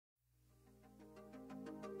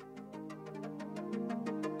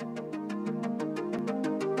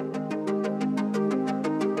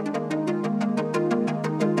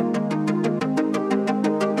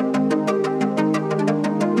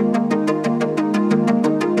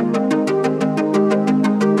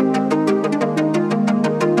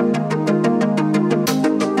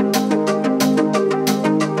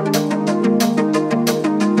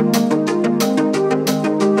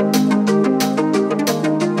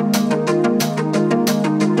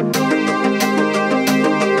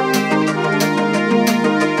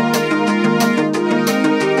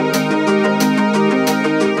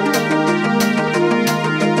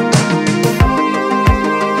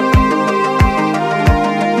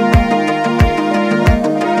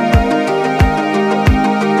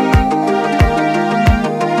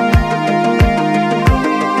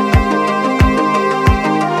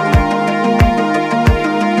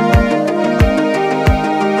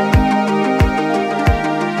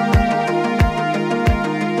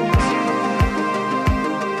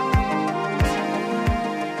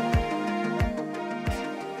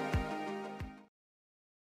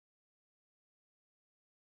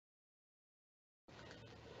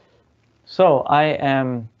So I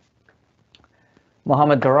am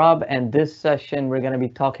Mohammad Darab, and this session we're going to be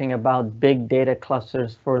talking about big data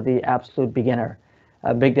clusters for the absolute beginner.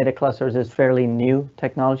 Big data clusters is fairly new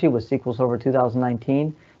technology with SQL Server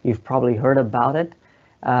 2019. You've probably heard about it.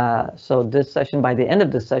 So this session, by the end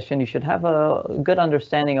of this session, you should have a good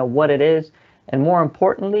understanding of what it is, and more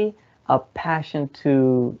importantly, a passion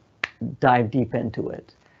to dive deep into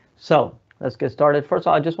it. So let's get started. First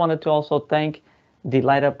of all, I just wanted to also thank the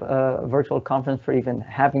Light Up virtual conference for even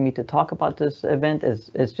having me to talk about this event.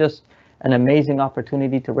 It's just an amazing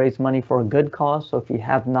opportunity to raise money for a good cause. So if you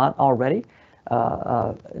have not already,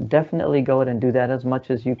 definitely go ahead and do that as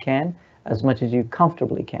much as you can, as much as you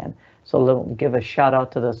comfortably can. So give a shout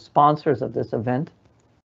out to the sponsors of this event.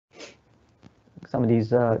 Some of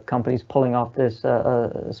these companies pulling off this,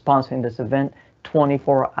 sponsoring this event,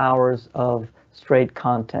 24 hours of straight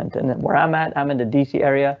content. And where I'm at, I'm in the DC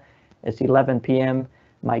area. It's 11 p.m.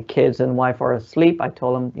 My kids and wife are asleep. I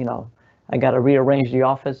told them, I got to rearrange the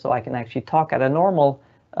office so I can actually talk at a normal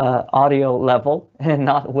audio level and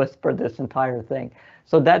not whisper this entire thing.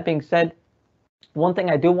 So that being said, one thing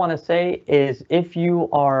I do want to say is if you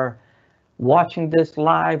are watching this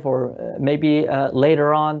live or maybe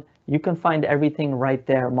later on, you can find everything right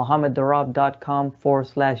there,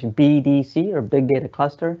 mohammaddarab.com/BDC or Big Data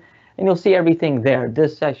Cluster, and you'll see everything there.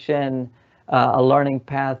 This session, a learning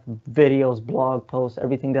path, videos, blog posts,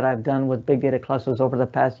 everything that I've done with big data clusters over the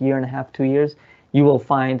past year and a half, 2 years, you will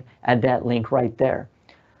find at that link right there.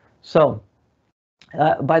 So,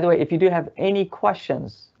 by the way, if you do have any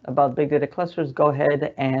questions about big data clusters, go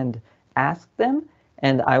ahead and ask them,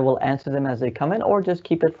 and I will answer them as they come in, or just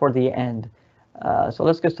keep it for the end. So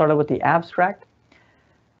let's get started with the abstract.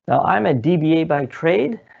 Now, I'm a DBA by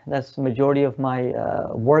trade. That's the majority of my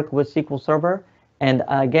work with SQL Server. And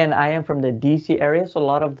again, I am from the DC area, so a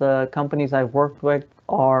lot of the companies I've worked with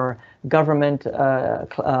are government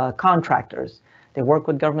contractors. They work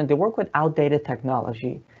with government, they work with outdated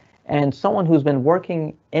technology. And someone who's been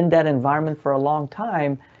working in that environment for a long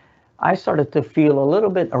time, I started to feel a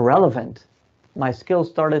little bit irrelevant. My skills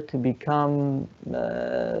started to become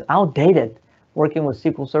outdated, working with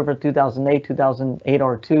SQL Server 2008, 2008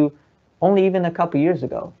 R2, only even a couple years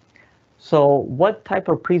ago. So what type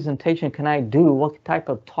of presentation can I do? What type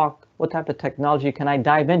of talk, what type of technology can I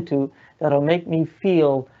dive into that'll make me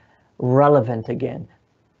feel relevant again,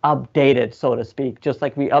 updated, so to speak? Just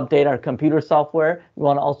like we update our computer software, we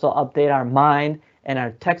want to also update our mind and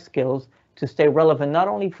our tech skills to stay relevant, not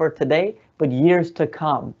only for today, but years to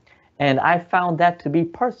come. And I found that to be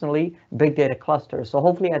personally big data clusters. So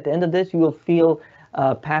hopefully at the end of this, you will feel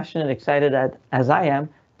passionate, excited as I am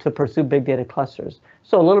to pursue big data clusters.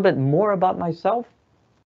 So a little bit more about myself.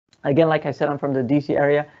 Again, like I said, I'm from the DC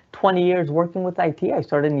area, 20 years working with IT. I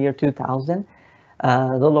started in the year 2000,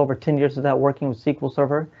 a little over 10 years of that working with SQL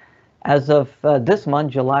Server. As of this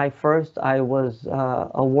month, July 1st, I was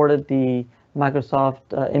awarded the Microsoft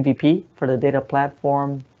MVP for the data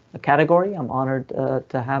platform category. I'm honored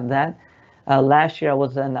to have that. Last year, I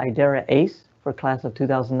was an IDERA ACE for class of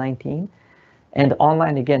 2019. And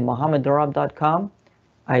online, again, mohammaddarab.com.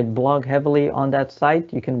 I blog heavily on that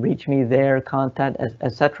site. You can reach me there, contact,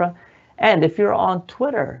 etc. And if you're on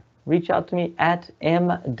Twitter, reach out to me at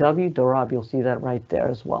MWDarab. You'll see that right there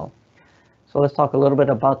as well. So let's talk a little bit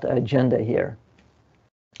about the agenda here.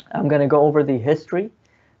 I'm going to go over the history.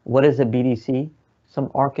 What is a BDC? Some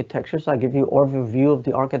architecture. So I'll give you an overview of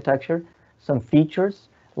the architecture, some features,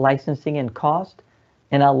 licensing and cost,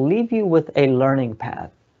 and I'll leave you with a learning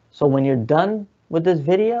path. So when you're done with this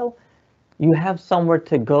video, you have somewhere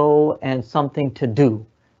to go and something to do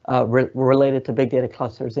related to big data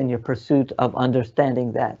clusters in your pursuit of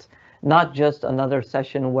understanding that. Not just another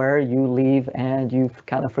session where you leave and you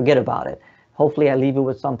kind of forget about it. Hopefully I leave you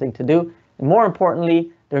with something to do. And more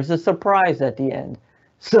importantly, there's a surprise at the end.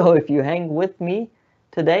 So if you hang with me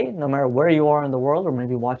today, no matter where you are in the world, or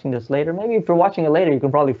maybe watching this later, maybe if you're watching it later, you can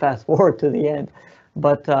probably fast forward to the end.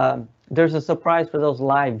 But there's a surprise for those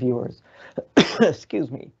live viewers. Excuse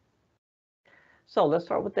me. So let's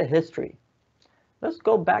start with the history. Let's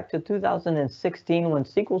go back to 2016 when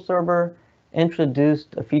SQL Server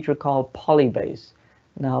introduced a feature called Polybase.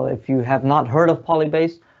 Now, if you have not heard of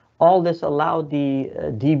Polybase, all this allowed the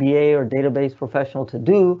DBA or database professional to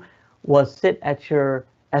do was sit at your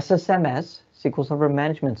SSMS, SQL Server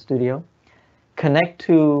Management Studio, connect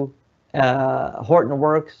to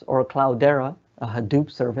Hortonworks or Cloudera, a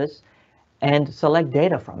Hadoop service, and select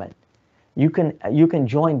data from it. You can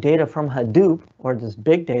join data from Hadoop or this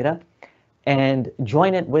big data and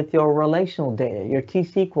join it with your relational data, your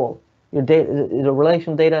T-SQL, your data, the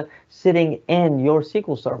relational data sitting in your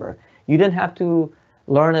SQL Server. You didn't have to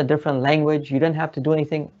learn a different language. You didn't have to do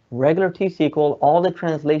anything. Regular T-SQL, all the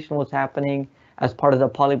translation was happening as part of the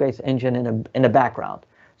Polybase engine in the background.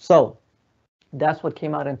 So that's what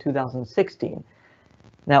came out in 2016.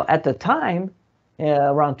 Now, at the time,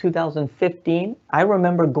 around 2015, I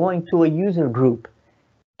remember going to a user group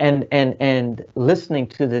and listening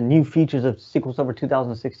to the new features of SQL Server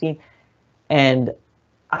 2016. And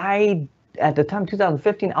at the time,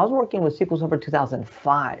 2015, I was working with SQL Server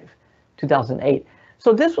 2005, 2008.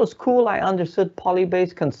 So this was cool. I understood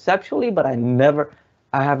Polybase conceptually, but I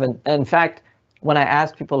haven't. In fact, when I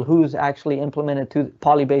ask people who's actually implemented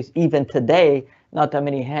Polybase even today, not that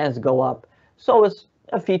many hands go up. So it's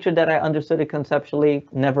a feature that I understood it conceptually,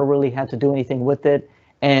 never really had to do anything with it,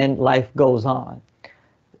 and life goes on.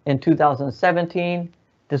 In 2017,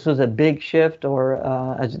 this was a big shift, or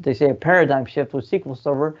as they say, a paradigm shift with SQL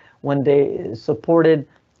Server when they supported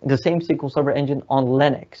the same SQL Server engine on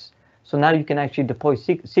Linux. So now you can actually deploy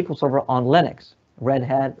SQL Server on Linux, Red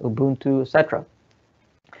Hat, Ubuntu, etc.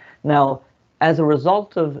 Now, as a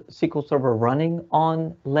result of SQL Server running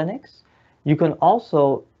on Linux, you can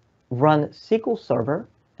also run SQL Server,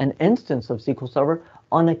 an instance of SQL Server,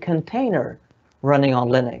 on a container running on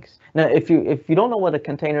Linux. Now, if you don't know what a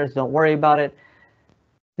container is, don't worry about it.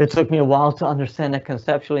 It took me a while to understand that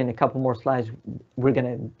conceptually. In a couple more slides, we're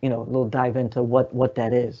gonna, a little dive into what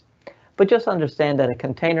that is. But just understand that a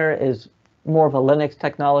container is more of a Linux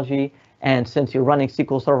technology, and since you're running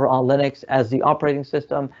SQL Server on Linux as the operating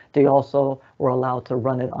system, they also were allowed to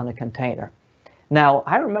run it on a container. Now,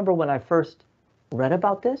 I remember when I first read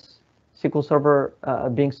about this, SQL Server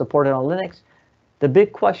being supported on Linux, the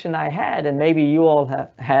big question I had, and maybe you all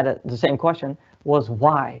have had the same question, was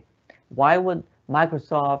why? Why would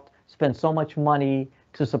Microsoft spend so much money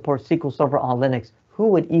to support SQL Server on Linux? Who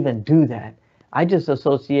would even do that? I just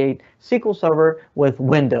associate SQL Server with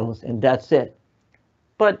Windows, and that's it.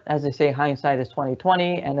 But as they say, hindsight is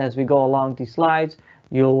 20/20, and as we go along these slides,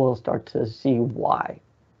 you will start to see why.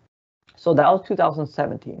 So that was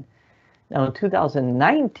 2017. Now in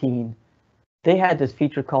 2019, they had this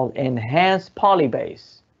feature called Enhanced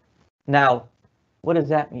Polybase. Now, what does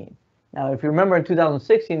that mean? Now, if you remember in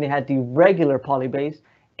 2016, they had the regular Polybase.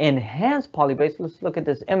 Enhanced Polybase, let's look at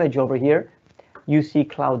this image over here. You see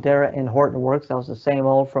Cloudera and Hortonworks. That was the same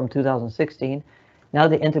old from 2016. Now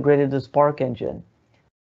they integrated the Spark engine.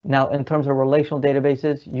 Now, in terms of relational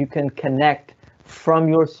databases, you can connect from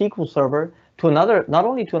your SQL Server to another, not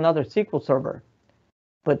only to another SQL Server,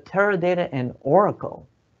 but Teradata and Oracle.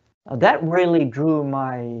 Now, that really drew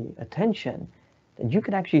my attention, that you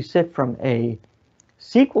can actually sit from a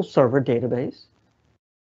SQL Server database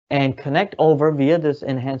and connect over via this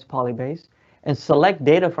enhanced Polybase and select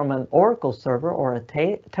data from an Oracle server or a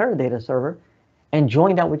Teradata server and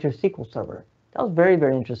join that with your SQL Server. That was very,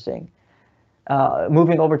 very interesting.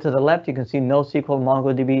 Moving over to the left, you can see NoSQL,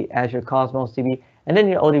 MongoDB, Azure Cosmos DB, and then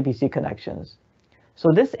your ODBC connections.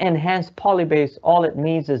 So this enhanced Polybase, all it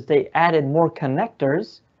means is they added more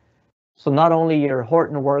connectors. So not only your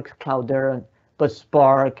Hortonworks, Cloudera, but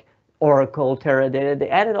Spark, Oracle, Teradata, they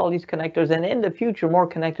added all these connectors, and in the future, more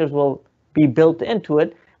connectors will be built into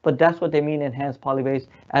it, but that's what they mean enhanced Polybase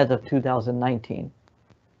as of 2019.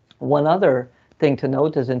 One other thing to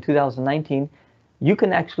note is in 2019, you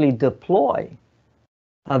can actually deploy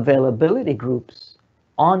availability groups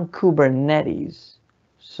on Kubernetes.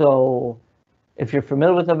 So if you're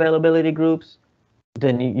familiar with availability groups,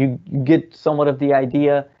 then you get somewhat of the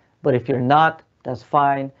idea, but if you're not, that's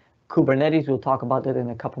fine. Kubernetes, we'll talk about that in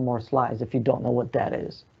a couple more slides if you don't know what that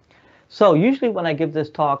is. So usually when I give this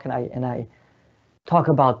talk and I talk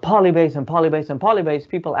about Polybase and Polybase and Polybase,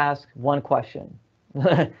 people ask one question,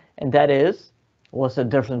 and that is, what's the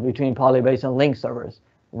difference between Polybase and link servers?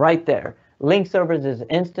 Right there. Link servers is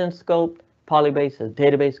instance scope, Polybase is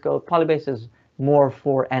database scope. Polybase is more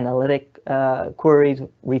for analytic queries,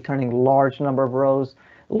 returning large number of rows.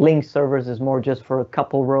 Link servers is more just for a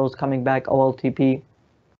couple rows coming back, OLTP.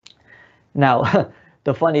 Now,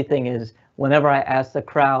 the funny thing is, whenever I ask the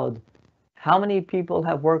crowd, how many people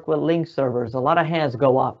have worked with link servers? A lot of hands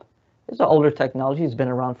go up. It's an older technology, it's been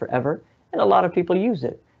around forever, and a lot of people use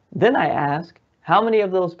it. Then I ask, how many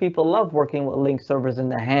of those people love working with link servers, and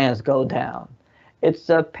the hands go down? It's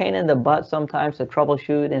a pain in the butt sometimes to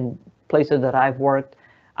troubleshoot. In places that I've worked,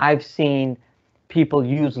 I've seen people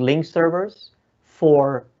use link servers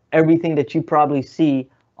for everything that you probably see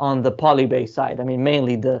on the Polybase side. I mean,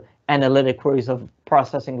 mainly the analytic queries of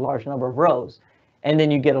processing large number of rows. And then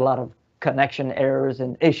you get a lot of connection errors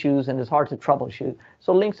and issues, and it's hard to troubleshoot.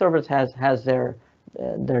 So link servers has their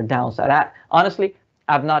downside. Honestly,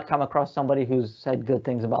 I've not come across somebody who's said good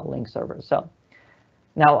things about link servers. So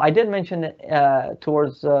Now, I did mention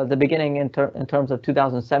towards the beginning in terms of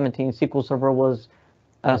 2017, SQL Server was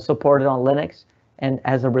supported on Linux, and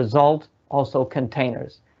as a result, also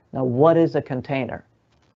containers. Now, what is a container?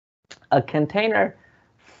 A container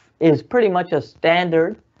is pretty much a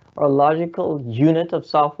standard or logical unit of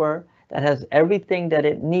software that has everything that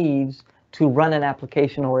it needs to run an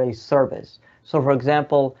application or a service. So, for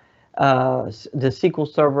example, the SQL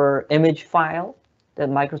Server image file that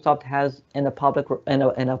Microsoft has in a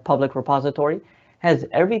public repository has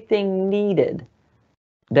everything needed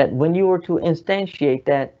that when you were to instantiate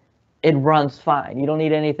that, it runs fine. You don't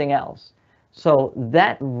need anything else. So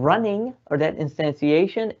that running or that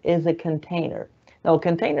instantiation is a container. Now, a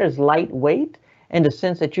container is lightweight in the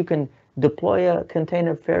sense that you can deploy a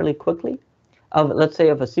container fairly quickly, let's say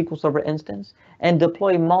of a SQL Server instance, and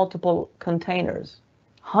deploy multiple containers,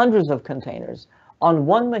 hundreds of containers on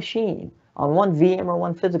one machine, on one VM or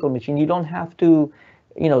one physical machine. You don't have to,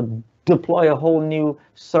 deploy a whole new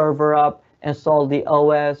server up, install the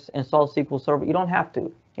OS, install SQL Server. You don't have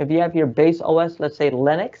to. If you have your base OS, let's say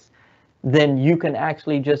Linux, then you can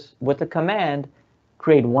actually just, with a command,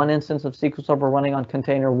 create one instance of SQL Server running on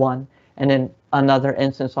container 1, and then another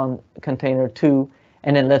instance on container 2.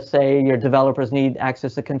 And then let's say your developers need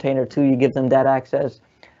access to container 2, you give them that access.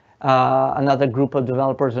 Another group of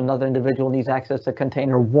developers, another individual needs access to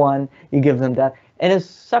container 1, you give them that. And it's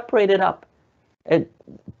separated up.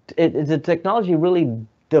 The technology really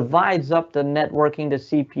divides up the networking, the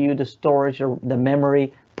CPU, the storage, or the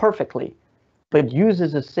memory perfectly, but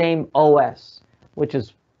uses the same OS, which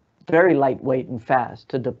is very lightweight and fast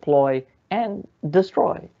to deploy and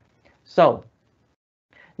destroy. So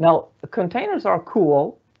now containers are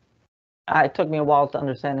cool. It took me a while to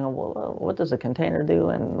understand, well, what does a container do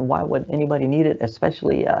and why would anybody need it,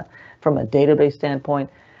 especially from a database standpoint.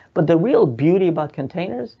 But the real beauty about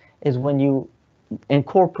containers is when you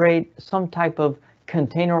incorporate some type of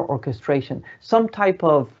container orchestration, some type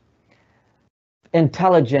of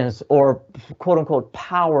intelligence or quote unquote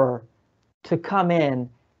power to come in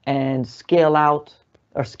and scale out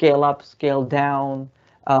or scale up, scale down.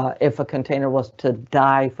 If a container was to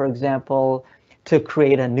die, for example, to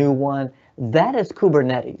create a new one, that is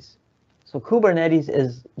Kubernetes. So Kubernetes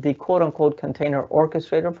is the quote unquote container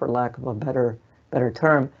orchestrator, for lack of a better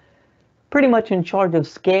term, pretty much in charge of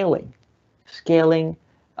scaling,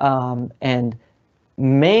 and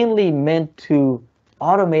mainly meant to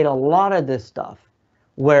automate a lot of this stuff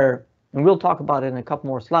where, and we'll talk about it in a couple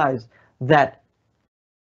more slides, that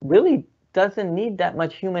really doesn't need that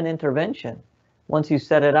much human intervention. Once you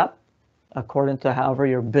set it up, according to however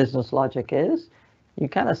your business logic is, you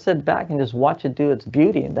kind of sit back and just watch it do its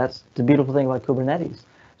beauty, and that's the beautiful thing about Kubernetes.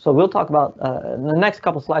 So we'll talk about, the next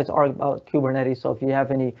couple slides are about Kubernetes, so if you have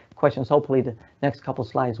any questions, hopefully the next couple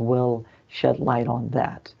slides will shed light on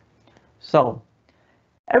that. So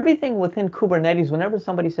everything within Kubernetes, whenever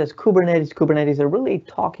somebody says Kubernetes, they're really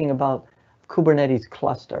talking about Kubernetes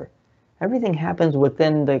cluster. Everything happens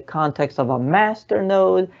within the context of a master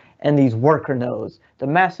node and these worker nodes. The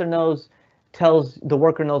master nodes tells the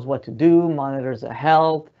worker nodes what to do, monitors the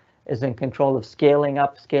health, is in control of scaling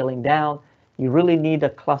up, scaling down. You really need a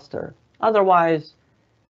cluster. Otherwise,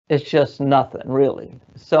 it's just nothing, really.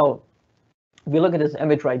 So if you look at this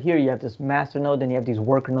image right here, you have this master node, and you have these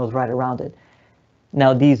worker nodes right around it.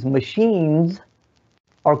 Now, these machines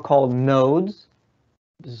are called nodes.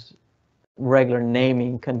 This is regular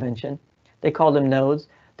naming convention. They call them nodes.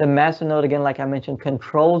 The master node, again, like I mentioned,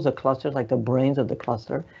 controls the clusters, like the brains of the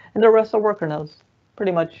cluster, and the rest are worker nodes.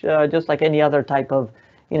 Pretty much just like any other type of,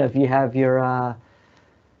 if you have your,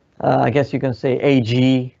 I guess you can say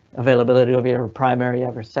AG, availability of your primary, you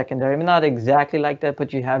have your secondary. I mean, not exactly like that,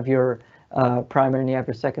 but you have your primary and you have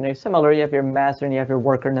your secondary. Similar, you have your master and you have your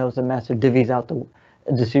worker nodes. The master divvies out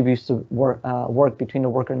distributes the work between the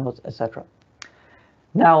worker nodes, etc.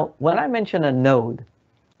 Now, when I mention a node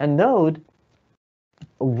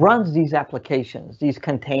runs these applications, these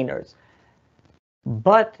containers,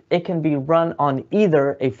 but it can be run on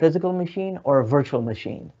either a physical machine or a virtual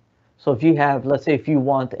machine. So if you have, let's say if you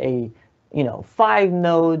want a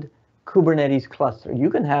 5-node Kubernetes cluster, you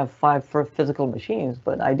can have 5 physical machines,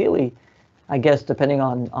 but ideally, I guess depending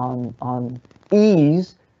on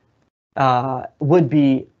ease, would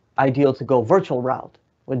be ideal to go virtual route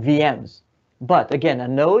with VMs. But again, a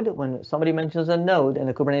node, when somebody mentions a node in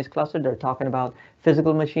a Kubernetes cluster, they're talking about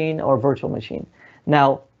physical machine or virtual machine.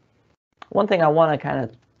 Now, one thing I want to kind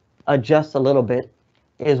of adjust a little bit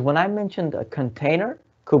is when I mentioned a container,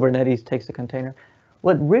 Kubernetes takes a container.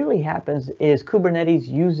 What really happens is Kubernetes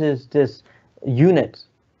uses this unit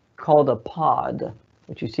called a pod,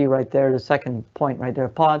 which you see right there, the second point right there,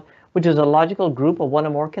 pod, which is a logical group of one or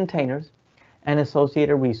more containers and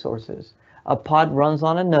associated resources. A pod runs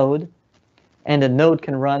on a node, and a node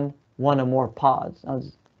can run one or more pods. Now,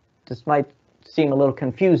 this might seem a little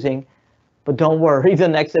confusing, but don't worry, the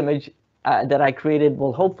next image that I created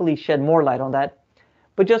will hopefully shed more light on that.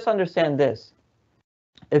 But just understand this.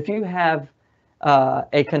 If you have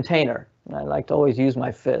a container, and I like to always use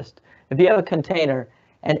my fist, if you have a container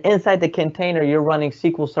and inside the container you're running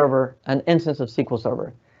SQL Server, an instance of SQL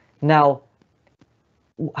Server. Now,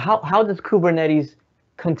 how does Kubernetes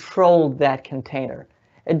control that container?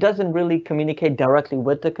 It doesn't really communicate directly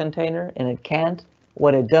with the container, and it can't.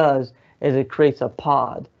 What it does is it creates a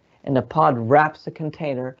pod, and the pod wraps the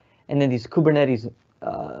container, and then these Kubernetes,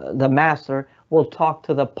 the master, will talk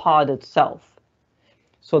to the pod itself.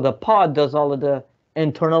 So the pod does all of the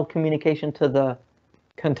internal communication to the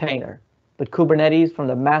container, but Kubernetes, from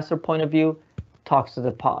the master point of view, talks to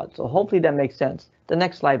the pod. So hopefully that makes sense. The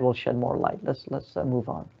next slide will shed more light. Let's move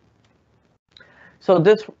on. So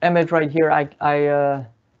this image right here, I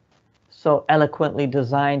so eloquently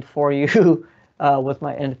designed for you with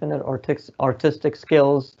my infinite artistic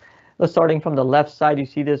skills. Starting from the left side, you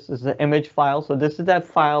see this is the image file. So this is that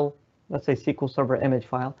file, let's say SQL Server image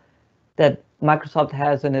file, that Microsoft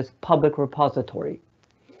has in its public repository.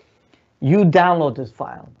 You download this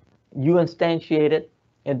file, you instantiate it,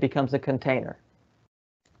 it becomes a container.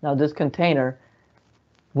 Now this container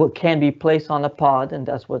can be placed on a pod, and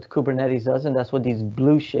that's what Kubernetes does, and that's what these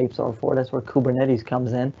blue shapes are for. That's where Kubernetes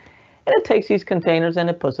comes in. And it takes these containers and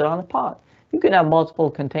it puts it on a pod. You can have multiple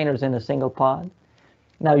containers in a single pod.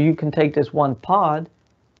 Now you can take this one pod,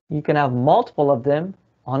 you can have multiple of them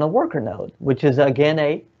on a worker node, which is again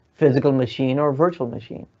a physical machine or a virtual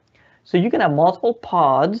machine. So you can have multiple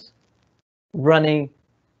pods running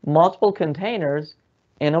multiple containers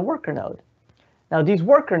in a worker node. Now these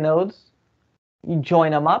worker nodes, you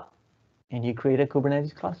join them up and you create a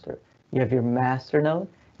Kubernetes cluster. You have your master node,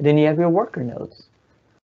 and then you have your worker nodes.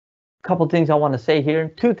 A couple things I want to say here,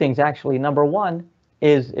 two things actually. Number one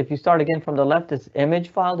is, if you start again from the left, this image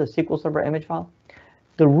file, the SQL Server image file,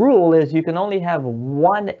 the rule is you can only have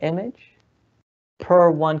one image per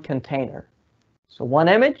one container. So one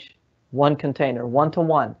image, one container,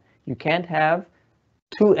 1-to-1. You can't have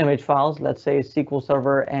two image files, let's say SQL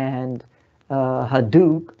Server and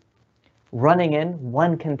Hadoop, running in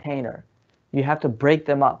one container. You have to break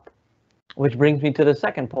them up, which brings me to the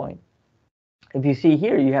second point. If you see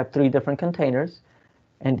here, you have 3 different containers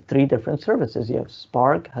and 3 different services. You have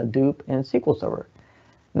Spark, Hadoop, and SQL Server.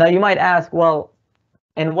 Now you might ask, well,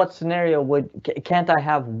 in what scenario can't I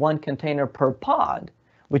have one container per pod?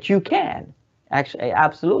 Which you can. Actually,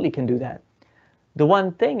 absolutely can do that. The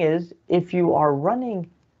one thing is, if you are running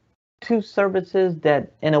 2 services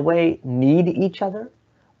that in a way need each other,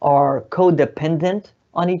 are codependent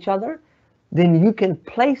on each other, then you can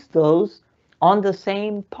place those on the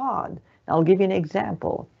same pod. I'll give you an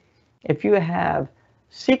example. If you have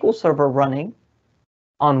SQL Server running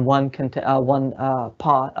on one container,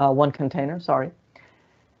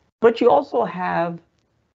 but you also have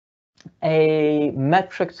a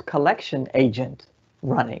metrics collection agent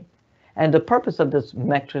running. And the purpose of this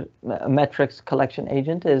metrics collection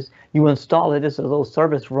agent is you install it as a little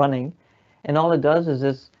service running, and all it does is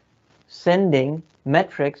it's sending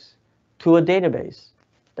metrics to a database.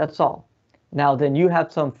 That's all. Now then you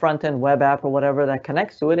have some front-end web app or whatever that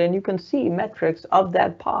connects to it, and you can see metrics of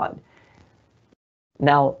that pod.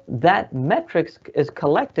 Now that metrics is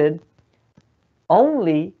collected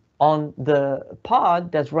only on the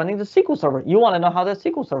pod that's running the SQL Server. You want to know how that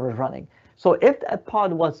SQL Server is running. So if that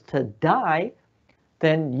pod was to die,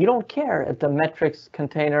 then you don't care if the metrics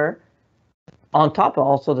container on top of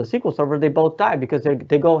also the SQL Server, they both die because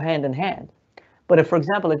they go hand in hand. But if, for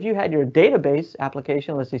example, if you had your database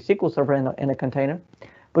application, let's say SQL Server in a container,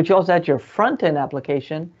 but you also had your front-end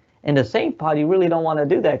application in the same pod, you really don't want to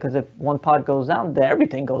do that, because if one pod goes down, then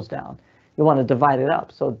everything goes down. You want to divide it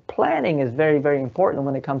up. So planning is very, very important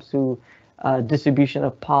when it comes to distribution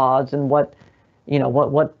of pods and what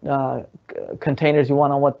containers you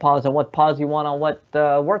want on what pods and what pods you want on what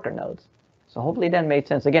worker nodes. So hopefully that made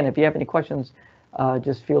sense. Again, if you have any questions,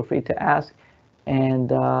 just feel free to ask,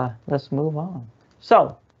 and let's move on.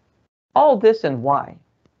 So all this and why?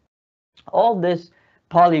 All this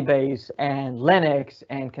Polybase and Linux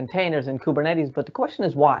and containers and Kubernetes, but the question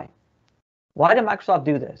is why? Why did Microsoft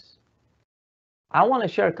do this? I want to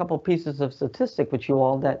share a couple pieces of statistic with you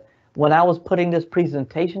all that when I was putting this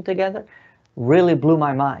presentation together really blew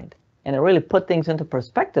my mind, and it really put things into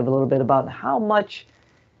perspective a little bit about how much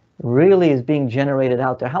really is being generated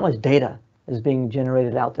out there, how much data is being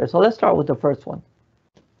generated out there. So let's start with the first one.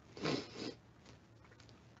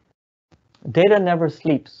 Data never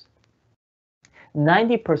sleeps.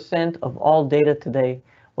 90% of all data today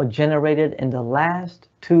was generated in the last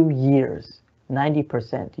 2 years.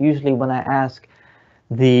 90%. Usually when I ask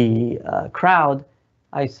the crowd,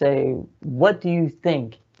 I say, what do you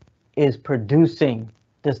think is producing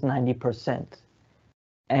this 90%?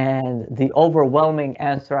 And the overwhelming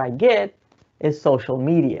answer I get is social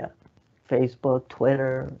media. Facebook,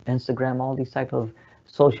 Twitter, Instagram, all these type of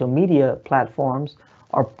social media platforms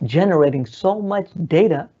are generating so much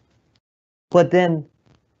data. But then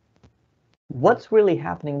what's really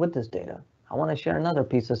happening with this data? I want to share another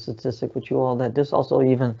piece of statistic with you all that this also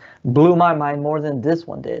even blew my mind more than this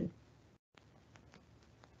one did.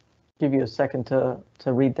 Give you a second to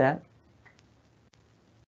read that.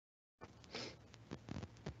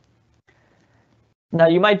 Now,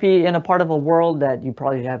 you might be in a part of a world that you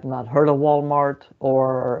probably have not heard of Walmart,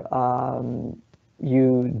 or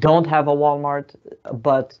you don't have a Walmart,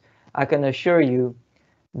 but I can assure you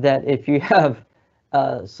that if you have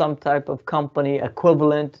some type of company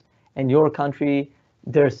equivalent in your country,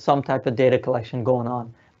 there's some type of data collection going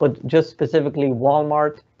on. But just specifically,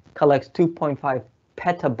 Walmart collects 2.5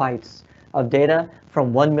 petabytes of data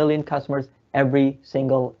from 1 million customers every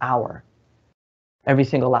single hour. Every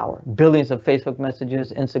single hour. Billions of Facebook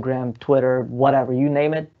messages, Instagram, Twitter, whatever, you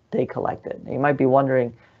name it, they collect it. You might be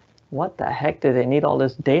wondering, what the heck do they need all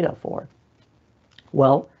this data for?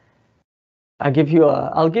 Well, I'll give you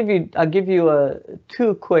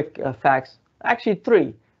two quick facts. Actually,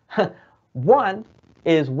 three. One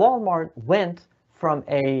is Walmart went from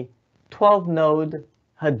a 12-node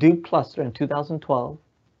Hadoop cluster in 2012,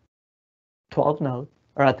 12 node,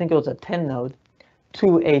 or I think it was a 10 node,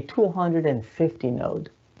 to a 250 node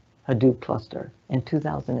Hadoop cluster in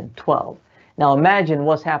 2012. Now imagine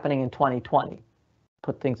what's happening in 2020.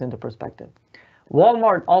 Put things into perspective.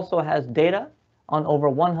 Walmart also has data on over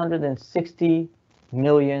 160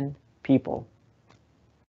 million people.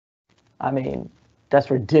 I mean, that's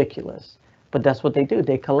ridiculous, but that's what they do.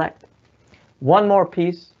 They collect. One more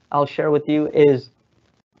piece I'll share with you is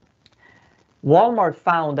Walmart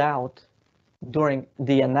found out during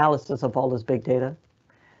the analysis of all this big data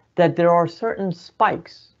that there are certain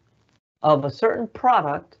spikes of a certain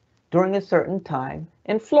product during a certain time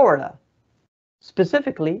in Florida.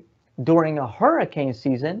 Specifically, during a hurricane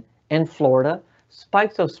season in Florida,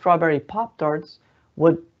 spikes of strawberry Pop-Tarts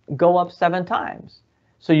would go up 7 times.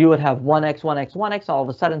 So you would have 1x, 1x, 1x, all of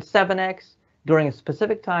a sudden 7x during a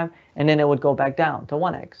specific time, and then it would go back down to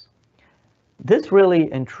 1x. This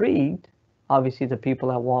really intrigued, obviously, the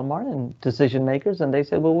people at Walmart and decision makers, and they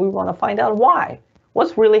said, well, we want to find out why.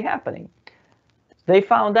 What's really happening? They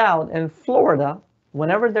found out in Florida,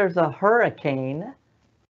 whenever there's a hurricane,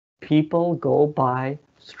 people go buy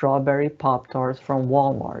strawberry Pop-Tarts from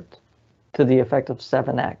Walmart to the effect of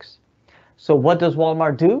 7x. So what does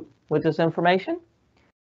Walmart do with this information?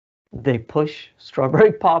 They push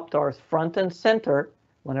strawberry Pop-Tarts front and center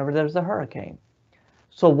whenever there's a hurricane.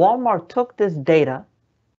 So Walmart took this data,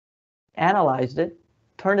 analyzed it,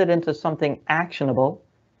 turned it into something actionable,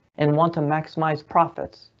 and want to maximize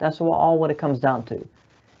profits. That's all what it comes down to.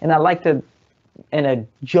 And I like to, in a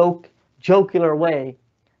jocular way,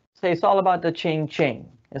 say it's all about the ching-ching.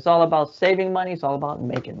 It's all about saving money. It's all about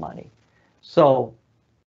making money. So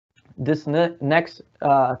this next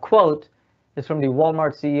quote is from the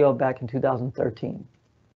Walmart CEO back in 2013.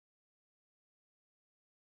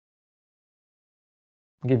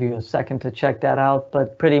 I'll give you a second to check that out,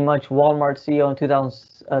 but pretty much Walmart CEO in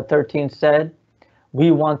 2013 said,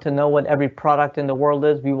 we want to know what every product in the world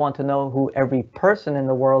is. We want to know who every person in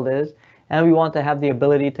the world is. And we want to have the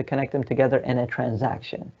ability to connect them together in a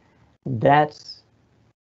transaction. That's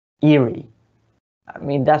eerie. I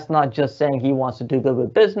mean, that's not just saying he wants to do good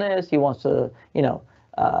with business. He wants to,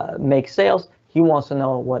 make sales. He wants to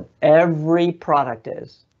know what every product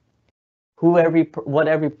is, who every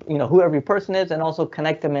person is, and also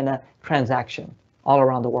connect them in a transaction all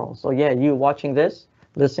around the world. So yeah, you watching this,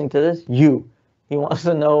 listening to this, he wants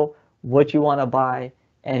to know what you want to buy,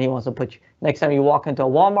 and he wants to put you. Next time you walk into a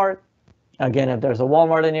Walmart, again, if there's a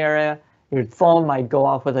Walmart in the area, your phone might go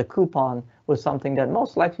off with a coupon with something that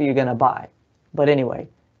most likely you're going to buy. But anyway,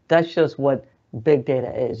 that's just what big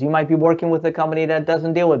data is. You might be working with a company that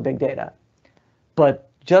doesn't deal with big data, but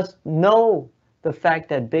just know the fact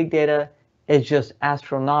that big data is just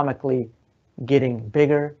astronomically getting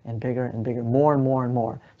bigger and bigger and bigger, more and more and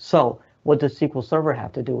more. So what does SQL Server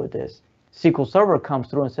have to do with this? SQL Server comes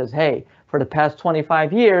through and says, hey, for the past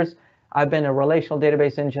 25 years, I've been a relational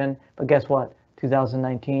database engine, but guess what?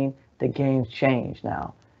 2019, the game's changed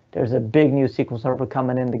now. There's a big new SQL Server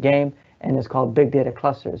coming in the game, and it's called Big Data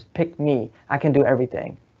Clusters. Pick me. I can do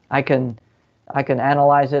everything. I can I can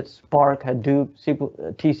analyze it, Spark, Hadoop,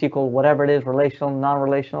 SQL, T-SQL, whatever it is, relational,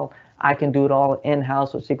 non-relational. I can do it all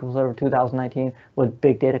in-house with SQL Server 2019 with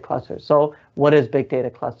big data clusters. So what is big data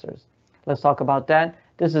clusters? Let's talk about that.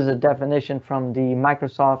 This is a definition from the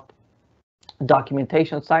Microsoft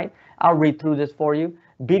documentation site. I'll read through this for you.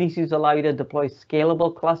 BDCs allow you to deploy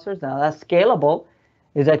scalable clusters. Now that scalable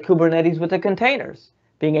is at Kubernetes with the containers,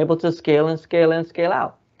 being able to scale and scale and scale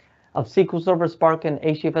out of SQL Server, Spark, and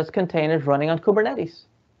HDFS containers running on Kubernetes.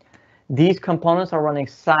 These components are running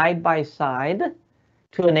side by side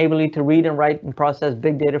to enable you to read and write and process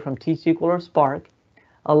big data from T-SQL or Spark,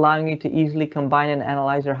 allowing you to easily combine and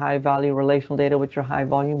analyze your high-value relational data with your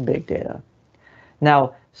high-volume big data.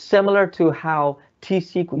 Now, similar to how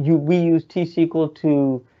T-SQL, we use T-SQL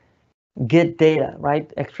to get data,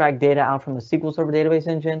 right? Extract data out from a SQL Server database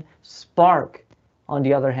engine. Spark, on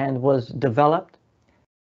the other hand, was developed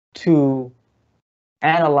to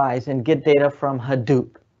analyze and get data from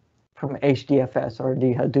Hadoop, from HDFS, or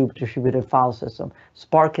the Hadoop distributed file system.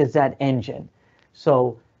 Spark is that engine.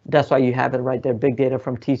 So that's why you have it right there, big data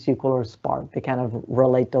from T-SQL or Spark. They kind of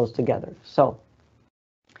relate those together. So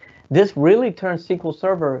this really turns SQL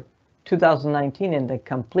Server 2019 into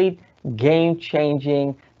complete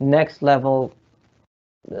game-changing, next-level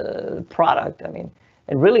product. I mean,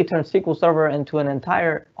 it really turns SQL Server into an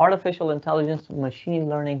entire artificial intelligence machine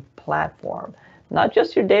learning platform, not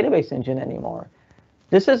just your database engine anymore.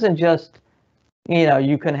 This isn't just, you know,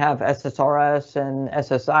 you can have SSRS and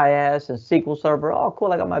SSIS and SQL Server. Oh,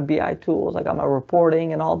 cool, I got my BI tools, I got my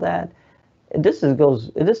reporting and all that. This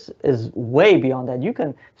is way beyond that. You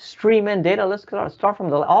can stream in data. Let's start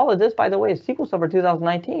from all of this, by the way, is SQL Server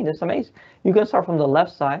 2019. It's amazing. You can start from the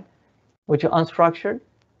left side, which are unstructured,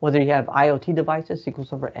 whether you have IoT devices, SQL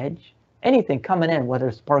Server Edge, anything coming in, whether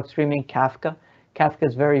it's Spark Streaming, Kafka. Kafka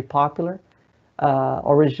is very popular,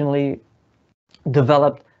 originally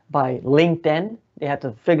developed by LinkedIn. They had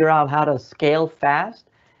to figure out how to scale fast,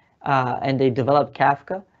 and they developed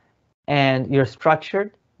Kafka. And your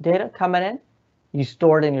structured data coming in, you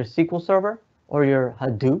store it in your SQL Server or your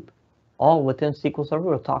Hadoop, all within SQL Server.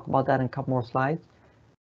 We'll talk about that in a couple more slides.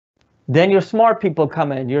 Then your smart people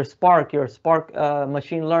come in, your Spark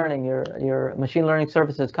machine learning, your machine learning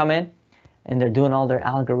services come in, and they're doing all their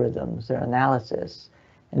algorithms, their analysis,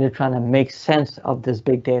 and they're trying to make sense of this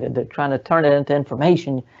big data. They're trying to turn it into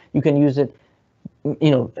information. You can use it,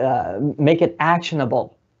 make it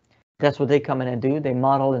actionable. That's what they come in and do. They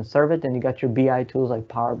model and serve it. Then you got your BI tools like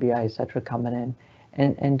Power BI, etc., coming in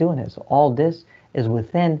and doing it. So all this is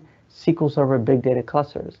within SQL Server big data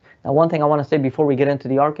clusters. Now, one thing I want to say before we get into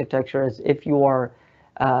the architecture is if you are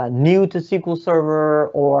new to SQL Server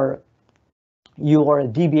or you are a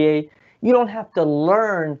DBA, you don't have to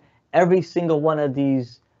learn every single one of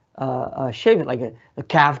these shapes, like a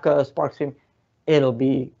Kafka, Spark Stream. It'll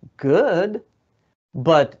be good.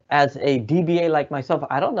 But as a DBA like myself,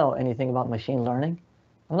 I don't know anything about machine learning.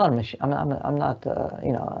 I'm not a machine. I'm not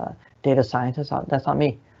a data scientist. That's not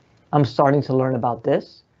me. I'm starting to learn about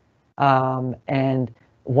this. And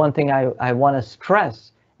one thing I want to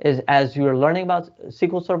stress is as you're learning about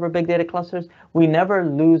SQL Server big data clusters, we never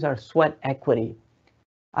lose our sweat equity.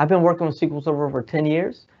 I've been working with SQL Server for 10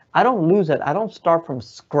 years. I don't lose it. I don't start from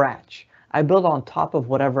scratch. I build on top of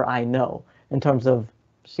whatever I know in terms of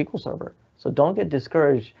SQL Server. So don't get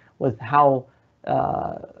discouraged with how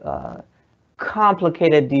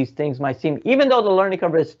complicated these things might seem, even though the learning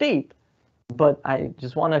curve is steep, but I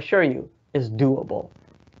just want to assure you it's doable.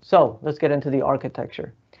 So let's get into the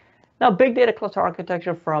architecture. Now, big data cluster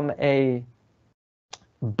architecture from a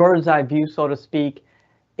bird's eye view, so to speak,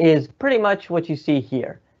 is pretty much what you see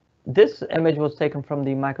here. This image was taken from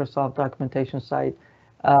the Microsoft documentation site.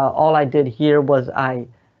 All I did here was I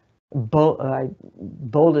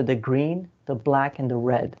bolded the green, the black, and the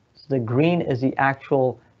red. So the green is the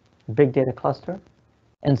actual big data cluster.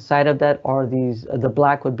 Inside of that are these, the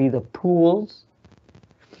black would be the pools.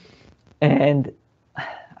 And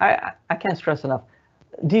I can't stress enough,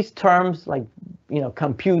 these terms like,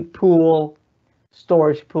 compute pool,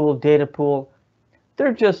 storage pool, data pool,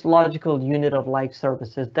 they're just logical unit of like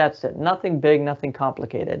services. That's it. Nothing big, nothing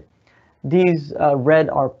complicated. These red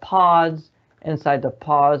are pods. Inside the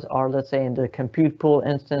pods are, let's say, in the compute pool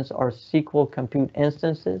instance, are SQL compute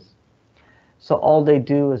instances. So all they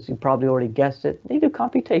do is, you probably already guessed it, they do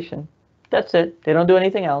computation. That's it. They don't do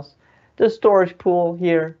anything else. The storage pool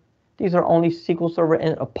here, these are only SQL Server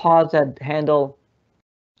pods that handle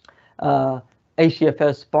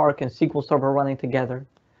HDFS, Spark, and SQL Server running together.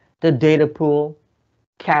 The data pool,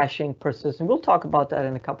 caching, persistent. We'll talk about that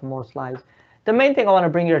in a couple more slides. The main thing I want to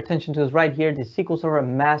bring your attention to is right here, the SQL Server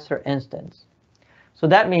master instance. So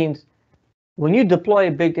that means when you deploy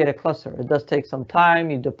a big data cluster, it does take some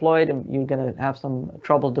time. You deploy it, and you're going to have some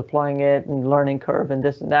trouble deploying it and learning curve and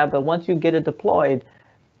this and that. But once you get it deployed,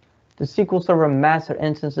 the SQL Server master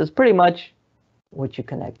instance is pretty much what you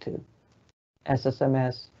connect to.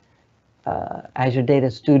 SSMS, Azure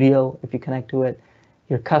Data Studio, if you connect to it,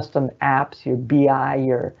 your custom apps, your BI,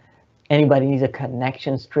 your anybody needs a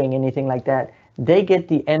connection string, anything like that, they get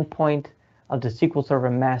the endpoint of the SQL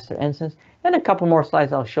Server master instance. In a couple more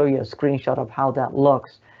slides, I'll show you a screenshot of how that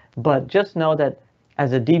looks. But just know that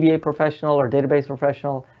as a DBA professional or database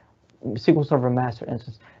professional, SQL Server master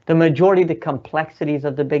instance, the majority of the complexities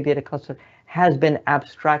of the big data cluster has been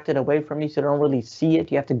abstracted away from you, so you don't really see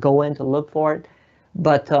it. You have to go in to look for it,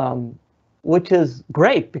 but which is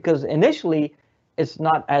great because initially it's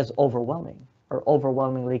not as overwhelming or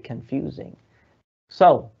overwhelmingly confusing.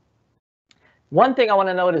 So one thing I want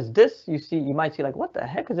to note is this. You might see like, what the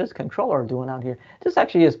heck is this controller doing out here? This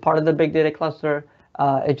actually is part of the big data cluster.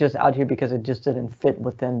 It's just out here because it just didn't fit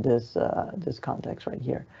within this this context right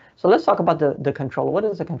here. So let's talk about the controller. What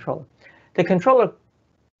is a controller? The controller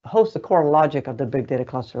hosts the core logic of the big data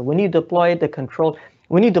cluster. When you deploy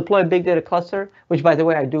when you deploy a big data cluster, which by the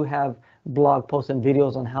way, I do have blog posts and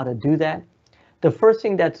videos on how to do that. The first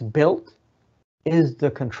thing that's built is the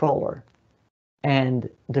controller. And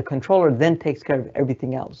the controller then takes care of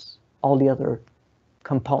everything else, all the other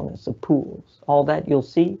components, the pools, all that you'll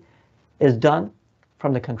see is done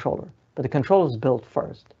from the controller. But the controller is built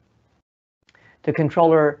first. The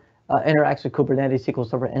controller interacts with Kubernetes SQL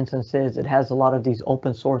Server instances. It has a lot of these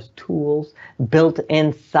open source tools built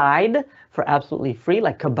inside for absolutely free,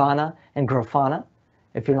 like Kibana and Grafana.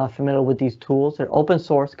 If you're not familiar with these tools, they're open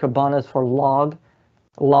source. Kibana is for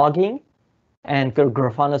logging, and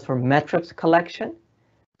Grafana is for metrics collection.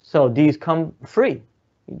 So these come free.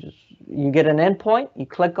 You get an endpoint, you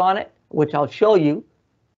click on it, which I'll show you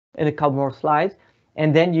in a couple more slides,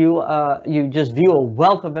 and then you just view a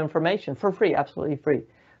wealth of information for free, absolutely free.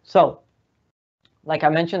 So, like I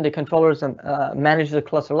mentioned, the controllers manage the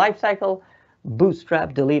cluster lifecycle,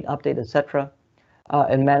 bootstrap, delete, update, etc.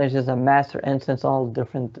 It manages a master instance, all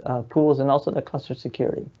different pools, and also the cluster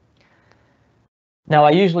security. Now,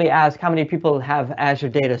 I usually ask how many people have Azure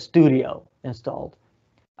Data Studio installed.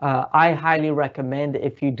 I highly recommend,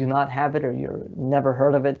 if you do not have it or you've never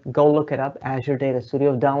heard of it, go look it up, Azure Data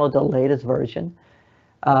Studio, download the latest version.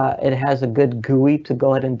 It has a good GUI to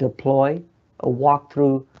go ahead and deploy, a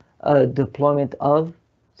walkthrough deployment of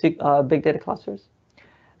big data clusters.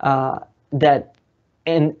 That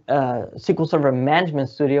in SQL Server Management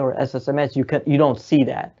Studio or SSMS, you don't see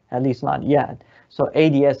that, at least not yet. So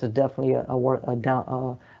ADS is definitely a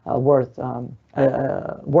worthwhile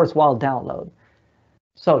download.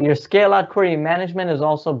 So your scale-out query management is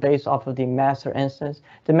also based off of the master instance.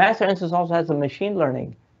 The master instance also has a machine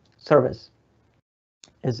learning service,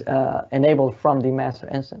 is enabled from the master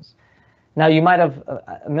instance. Now you might have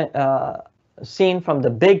seen from the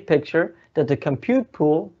big picture that the compute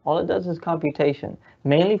pool, all it does is computation,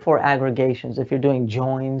 mainly for aggregations. If you're doing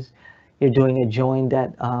joins, you're doing a join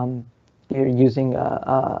that you're using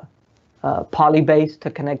Polybase to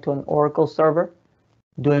connect to an Oracle server,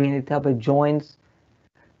 doing any type of joins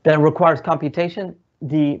that requires computation,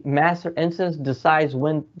 the master instance decides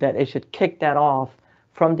when that it should kick that off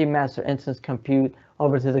from the master instance compute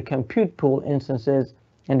over to the compute pool instances,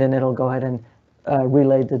 and then it'll go ahead and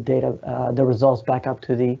relay the data, the results back up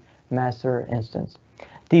to the master instance.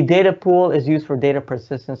 The data pool is used for data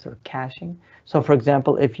persistence or caching. So for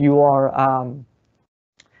example, if you are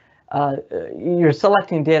you're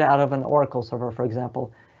selecting data out of an Oracle server, for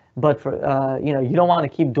example, but for you don't want to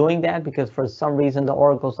keep doing that because for some reason the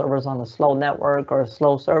Oracle server is on a slow network or a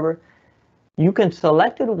slow server, you can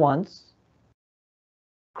select it once,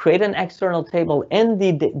 create an external table in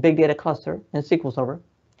the big data cluster in SQL Server,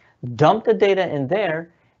 dump the data in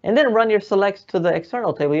there, and then run your selects to the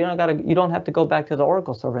external table. You don't have to go back to the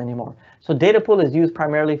Oracle server anymore. So data pool is used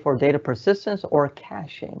primarily for data persistence or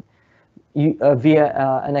caching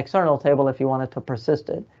via an external table if you wanted to persist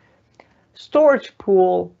it. Storage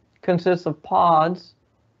pool consists of pods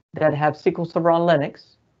that have SQL Server on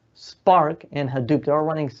Linux, Spark, and Hadoop. They're all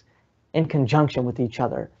running in conjunction with each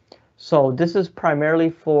other. So this is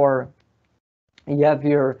primarily for, you have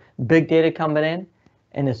your big data coming in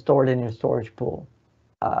and it's stored in your storage pool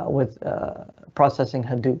with processing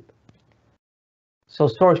Hadoop. So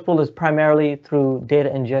storage pool is primarily through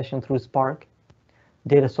data ingestion through Spark,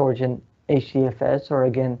 data storage in HDFS, or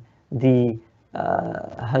again, the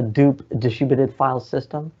Hadoop distributed file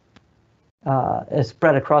system is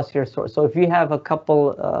spread across your source. So if you have a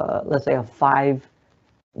couple, let's say a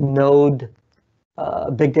 5-node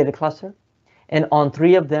big data cluster, And on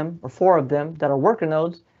 3 of them or 4 of them that are worker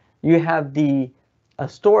nodes, you have the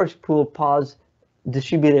storage pool pods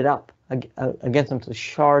distributed up against them to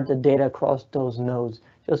shard the data across those nodes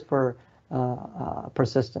just for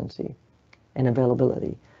persistency and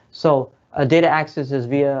availability. So data access is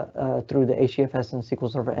via through the HDFS and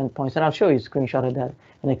SQL Server endpoints, and I'll show you a screenshot of that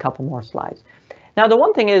in a couple more slides. Now, the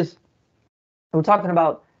one thing is, we're talking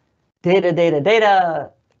about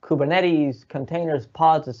data, Kubernetes, containers,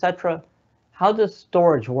 pods, etc. How does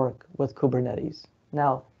storage work with Kubernetes?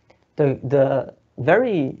 Now, the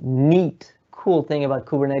very neat, cool thing about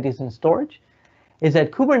Kubernetes and storage is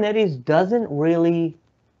that Kubernetes doesn't really,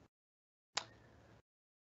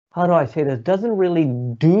 how do I say this? Doesn't really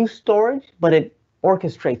do storage, but it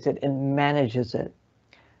orchestrates it and manages it,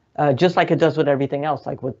 just like it does with everything else,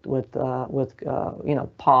 like with you know,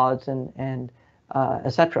 pods and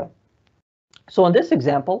etc. So in this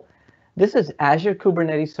example, this is Azure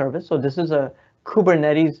Kubernetes Service. So this is a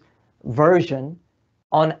Kubernetes version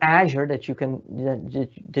on Azure that you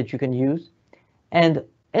can use. And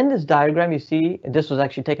in this diagram, you see, this was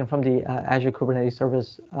actually taken from the Azure Kubernetes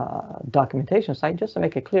Service documentation site, just to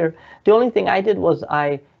make it clear. The only thing I did was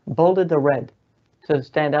I bolded the red to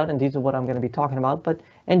stand out, and these are what I'm going to be talking about. But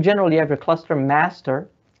in general, you have your cluster master,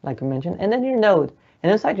 like I mentioned, and then your node.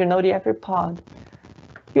 And inside your node, you have your pod.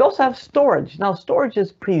 You also have storage. Now, storage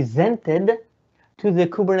is presented to the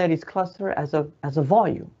Kubernetes cluster as a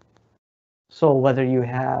volume. So whether you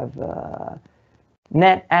have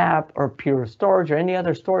NetApp or Pure Storage or any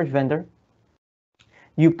other storage vendor,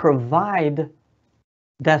 you provide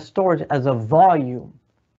that storage as a volume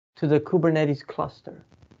to the Kubernetes cluster.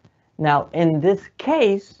 Now, in this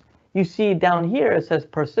case, you see down here it says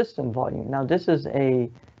persistent volume. Now, this is a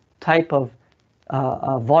type of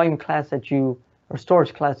volume class that you, or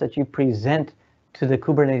storage class that you present to the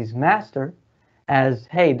Kubernetes master as,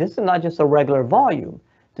 hey, this is not just a regular volume.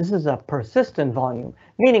 This is a persistent volume,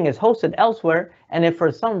 meaning it's hosted elsewhere, and if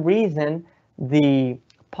for some reason the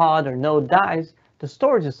pod or node dies, the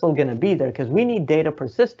storage is still going to be there because we need data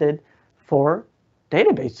persisted for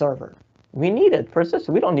database server. We need it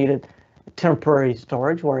persisted. We don't need it temporary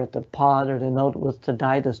storage where if the pod or the node was to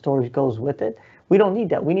die, the storage goes with it. We don't need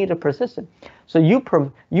that. We need a persistent. So you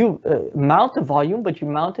mount the volume, but you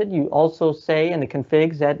mount it. You also say in the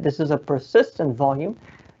configs that this is a persistent volume.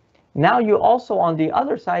 Now you also, on the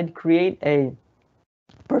other side, create a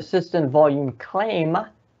persistent volume claim,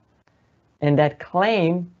 and that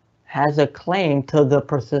claim has a claim to the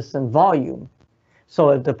persistent volume.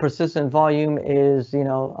 So if the persistent volume is, you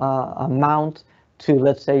know, a mount to,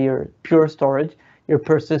 let's say, your Pure Storage, your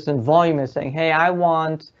persistent volume is saying, hey, I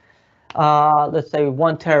want, let's say,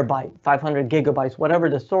 1 terabyte, 500 gigabytes, whatever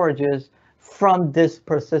the storage is, from this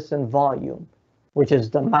persistent volume, which is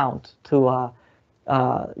the mount to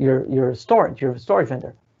your storage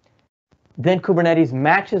vendor. Then Kubernetes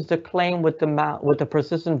matches the claim with the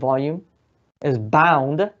persistent volume, is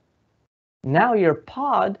bound. Now your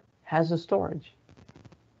pod has a storage.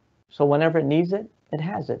 So whenever it needs it, it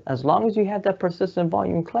has it. As long as you have that persistent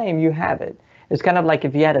volume claim, you have it. It's kind of like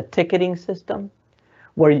if you had a ticketing system,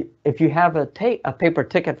 where if you have a paper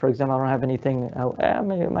ticket, for example, I don't have anything,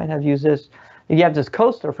 maybe I might have used this. If you have this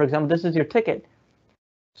coaster, for example, this is your ticket.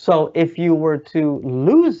 So if you were to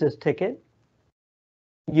lose this ticket,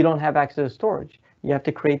 you don't have access to storage. You have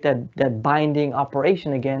to create that binding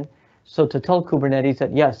operation again. So to tell Kubernetes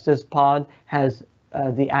that, yes, this pod has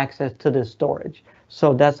the access to this storage.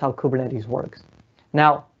 So that's how Kubernetes works.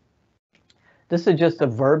 Now, this is just the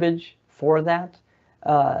verbiage for that.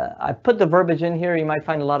 I put the verbiage in here. You might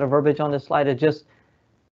find a lot of verbiage on this slide. It just,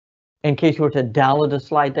 in case you were to download the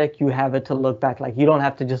slide deck, you have it to look back. Like, you don't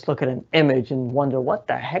have to just look at an image and wonder what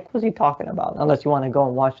the heck was he talking about, unless you want to go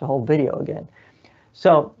and watch the whole video again.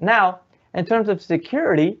 So now, in terms of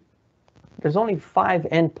security, there's only 5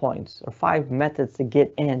 endpoints or 5 methods to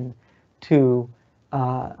get in to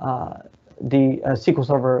the SQL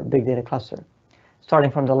Server Big Data Cluster. Starting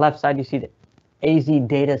from the left side, you see the AZ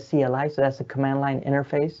Data CLI, so that's a command line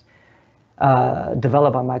interface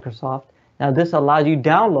developed by Microsoft. Now this allows you to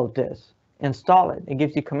download this, install it. It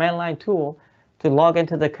gives you command line tool to log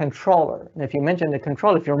into the controller. And if you mentioned the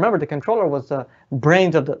controller, if you remember, the controller was the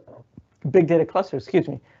brains of the big data cluster, excuse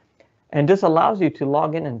me. And this allows you to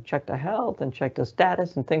log in and check the health and check the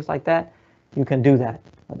status and things like that. You can do that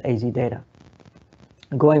with AZ Data.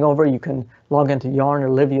 Going over, you can log into Yarn or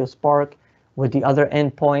Livio Spark with the other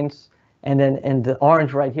endpoints. And then in the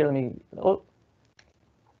orange right here,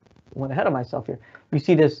 went ahead of myself here. You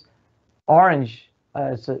see this orange,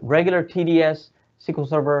 it's a regular TDS SQL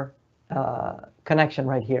Server connection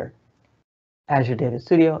right here. Azure Data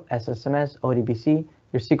Studio, SSMS, ODBC.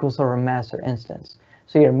 your SQL Server master instance.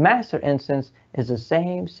 So your master instance is the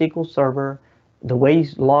same SQL Server, the way you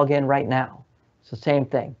log in right now. It's the same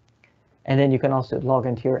thing. And then you can also log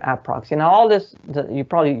into your app proxy. Now all this,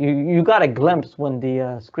 you got a glimpse when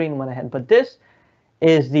the screen went ahead, but this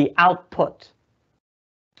is the output.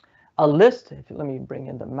 A list, let me bring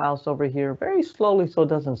in the mouse over here very slowly so it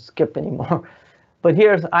doesn't skip anymore. But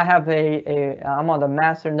here's, I have I'm on the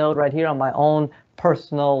master node right here on my own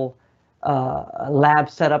personal lab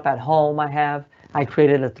setup at home. I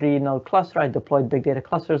created a 3-node cluster. I deployed big data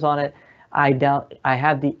clusters on it. I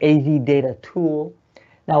have the AZ data tool.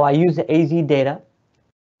 Now I use the AZ data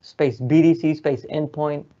space BDC space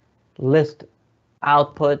endpoint list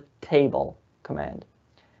output table command.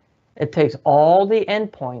 It takes all the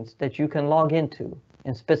endpoints that you can log into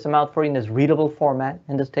and spits them out for you in this readable format,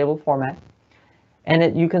 in this table format.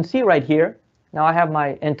 And you can see right here, now I have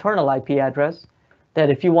my internal IP address that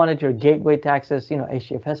if you wanted your gateway to access,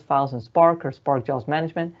 HDFS files in Spark or Spark JAWS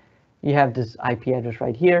management, you have this IP address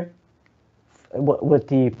right here with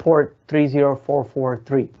the port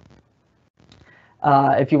 30443.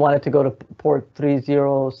 If you wanted to go to port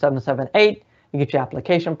 30778, you get your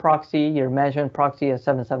application proxy, your management proxy is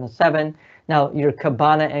 777. Now your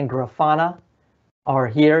Kibana and Grafana are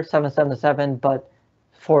here, 777, but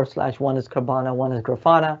 /1 is Kibana, 1 is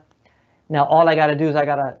Grafana. Now all I gotta do is I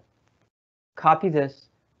gotta copy this,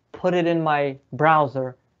 put it in my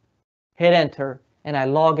browser, hit enter, and I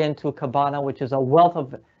log into Kibana, which is a wealth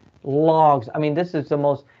of logs. I mean, this is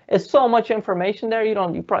it's so much information there,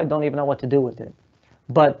 you probably don't even know what to do with it.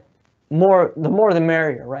 But the more the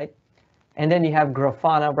merrier, right? And then you have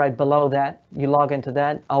Grafana right below that. You log into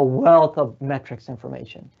that, a wealth of metrics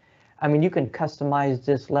information. I mean, you can customize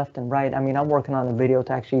this left and right. I mean, I'm working on a video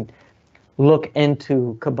to actually look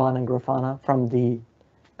into Kibana and Grafana from the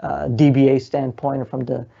DBA standpoint or from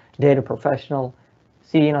the data professional.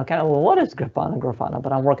 See, kind of, well, what is Kibana and Grafana?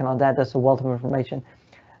 But I'm working on that. That's a wealth of information.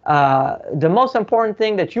 The most important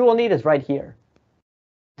thing that you will need is right here.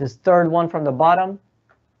 This third one from the bottom,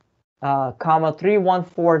 comma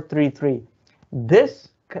 31433. This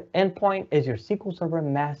endpoint is your SQL Server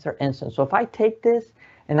master instance. So if I take this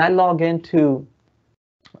and I log into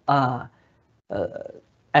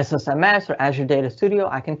SSMS or Azure Data Studio,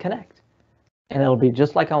 I can connect. And it'll be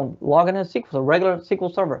just like I'm logging in a regular SQL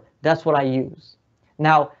Server. That's what I use.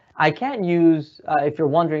 Now, I can't use, if you're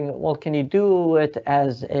wondering, well, can you do it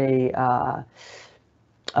as a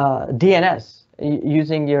DNS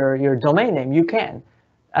using your domain name? You can.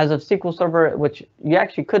 As of SQL Server, which you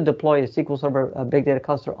actually could deploy a SQL Server big data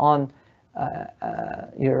cluster on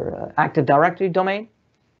your Active Directory domain.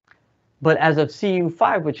 But as of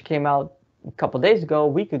CU5, which came out a couple days ago, a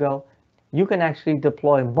week ago, you can actually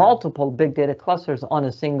deploy multiple big data clusters on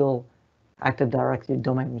a single Active Directory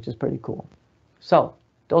domain, which is pretty cool. So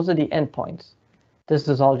those are the endpoints. This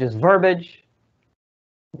is all just verbiage.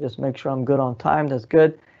 Just make sure I'm good on time. That's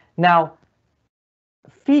good. Now,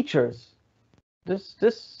 features. This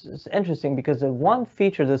is interesting because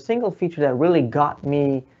the single feature that really got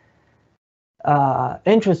me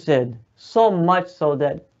interested, so much so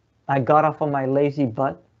that I got off on my lazy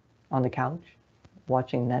butt on the couch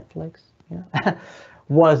watching Netflix,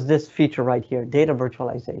 was this feature right here, data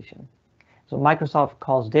virtualization. So Microsoft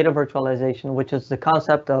calls data virtualization, which is the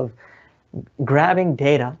concept of grabbing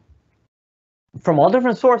data from all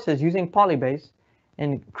different sources using Polybase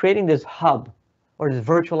and creating this hub or this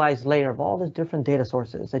virtualized layer of all these different data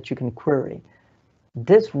sources that you can query.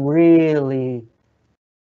 This really,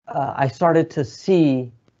 I started to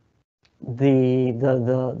see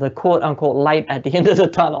the quote unquote light at the end of the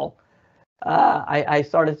tunnel. I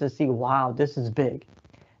started to see, wow, this is big.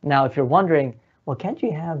 Now, if you're wondering, well, can't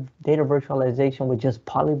you have data virtualization with just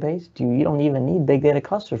Polybase? You don't even need big data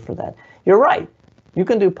clusters for that. You're right. You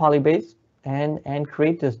can do Polybase and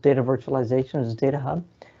create this data virtualization, this data hub.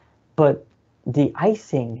 But the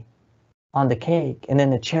icing on the cake and then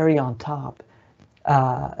the cherry on top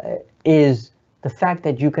is the fact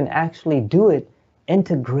that you can actually do it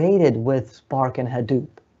integrated with Spark and Hadoop.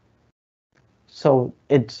 So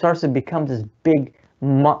it starts to become this big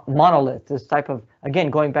monolith, this type of, again,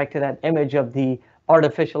 going back to that image of the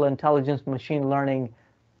artificial intelligence machine learning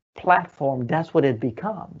platform, that's what it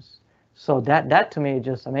becomes. So that to me is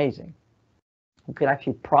just amazing. You could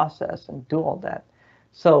actually process and do all that.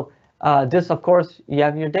 So this, of course, you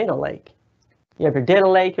have your data lake. You have your data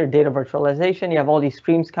lake, your data virtualization, you have all these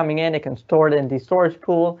streams coming in, it can store it in the storage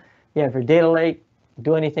pool. You have your data lake,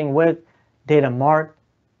 do anything with data mart.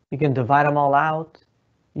 You can divide them all out.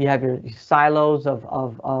 You have your silos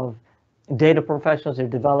of data professionals, your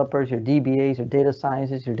developers, your DBAs, your data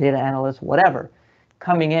scientists, your data analysts, whatever,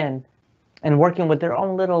 coming in and working with their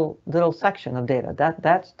own little section of data.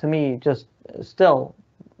 That's to me just still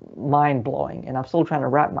mind blowing, and I'm still trying to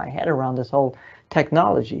wrap my head around this whole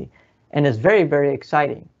technology, and it's very, very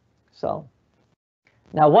exciting. So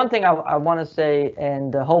now one thing I want to say,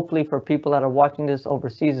 and hopefully for people that are watching this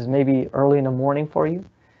overseas, is maybe early in the morning for you.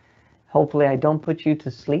 Hopefully I don't put you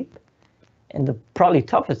to sleep. And the probably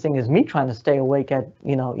toughest thing is me trying to stay awake at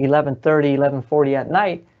 11:30, 11:40 at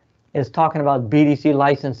night, is talking about BDC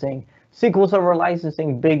licensing, SQL Server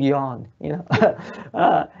licensing, big yawn.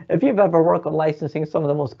 If you've ever worked on licensing, some of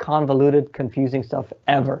the most convoluted, confusing stuff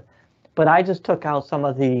ever. But I just took out some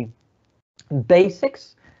of the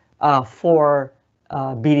basics for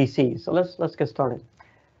BDC. So let's get started.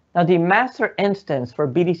 Now the master instance for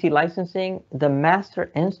BDC licensing, the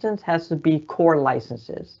master instance has to be core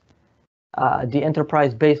licenses. The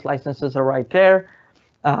enterprise-based licenses are right there.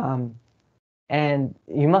 And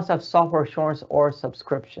you must have software assurance or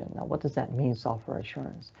subscription. Now, what does that mean, software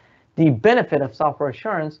assurance? The benefit of software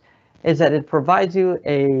assurance is that it provides you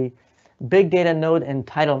a big data node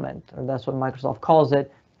entitlement, or that's what Microsoft calls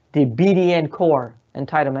it, the BDN core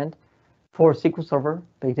entitlement for SQL Server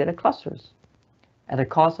big data clusters at a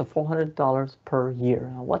cost of $400 per year.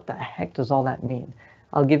 Now, what the heck does all that mean?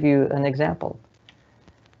 I'll give you an example.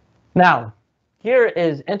 Now, here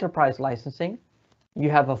is enterprise licensing. You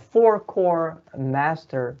have a 4-core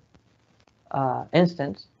master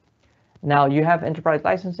instance. Now you have enterprise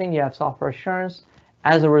licensing, you have software assurance.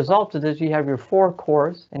 As a result of this, you have your 4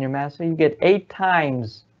 cores in your master. You get 8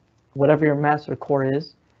 times whatever your master core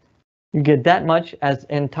is. You get that much as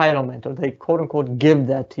entitlement, or they quote unquote give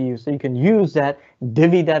that to you. So you can use that,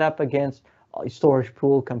 divvy that up against storage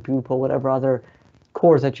pool, compute pool, whatever other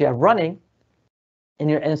cores that you have running in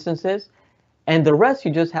your instances. And the rest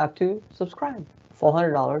you just have to subscribe.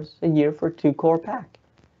 $400 a year for 2-core pack.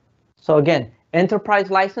 So again,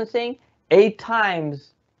 enterprise licensing, 8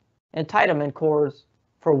 times entitlement cores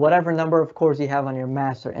for whatever number of cores you have on your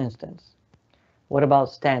master instance. What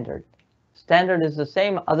about standard? Standard is the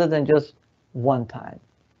same other than just 1 time.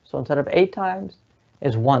 So instead of 8 times,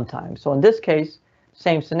 it's 1 time. So in this case,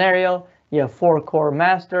 same scenario, you have 4-core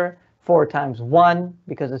master, 4 times 1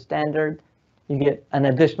 because it's standard. You get an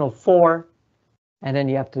additional 4, and then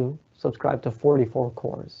you have to subscribe to 44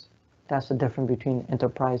 cores. That's the difference between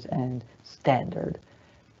enterprise and standard.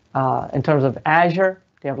 In terms of Azure,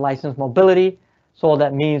 they have license mobility. So all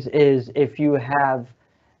that means is if you have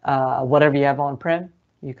whatever you have on-prem,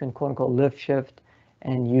 you can quote unquote lift shift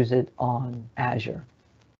and use it on Azure.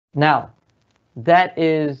 Now, that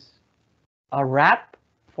is a wrap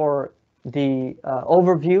for the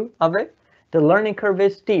overview of it. The learning curve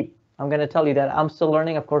is steep. I'm going to tell you that. I'm still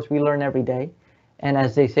learning. Of course, we learn every day. And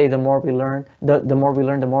as they say, the more we learn, the more we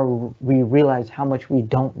learn, the more we realize how much we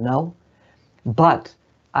don't know. But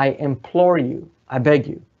I implore you, I beg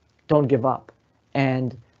you, don't give up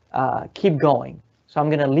and keep going. So I'm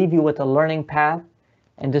going to leave you with a learning path.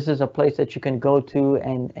 And this is a place that you can go to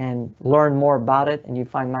and learn more about it. And you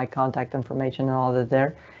find my contact information and all that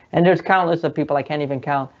there. And there's countless of people, I can't even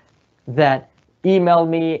count, that email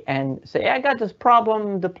me and say, hey, I got this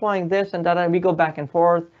problem deploying this and that. And we go back and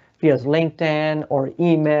forth via LinkedIn or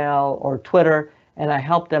email or Twitter, and I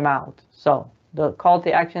help them out. So the call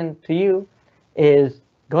to action to you is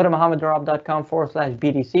go to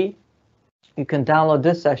mohammaddarab.com/BDC. You can download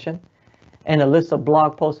this session and a list of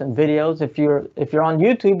blog posts and videos. If you're on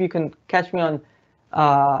YouTube, you can catch me on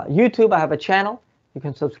YouTube. I have a channel. You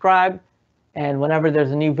can subscribe, and whenever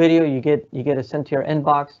there's a new video, you get it sent to your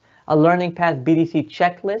inbox. A Learning Path BDC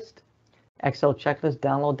checklist. Excel checklist,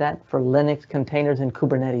 download that for Linux containers and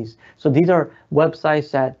Kubernetes. So these are websites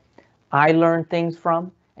that I learn things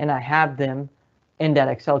from, and I have them in that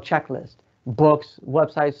Excel checklist. Books,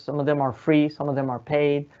 websites, some of them are free, some of them are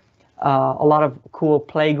paid. A lot of cool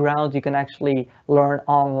playgrounds you can actually learn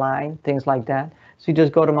online, things like that. So you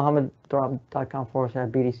just go to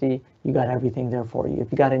mohammaddarab.com/BDC. You got everything there for you.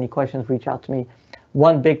 If you got any questions, reach out to me.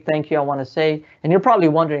 One big thank you I want to say, and you're probably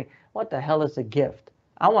wondering, what the hell is a gift?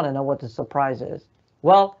 I want to know what the surprise is.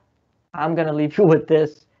 Well, I'm going to leave you with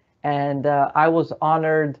this. And I was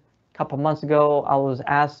honored a couple months ago. I was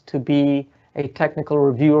asked to be a technical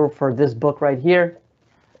reviewer for this book right here,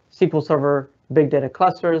 SQL Server Big Data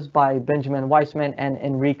Clusters by Benjamin Weissman and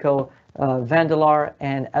Enrico Vandelar.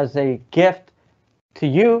 And as a gift to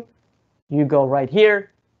you, you go right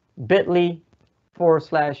here, bit.ly/free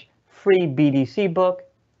BDC book,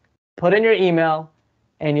 put in your email,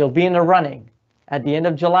 and you'll be in the running. At the end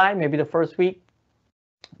of July, maybe the first week,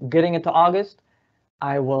 getting into August,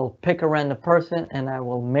 I will pick a random person and I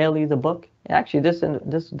will mail you the book. Actually,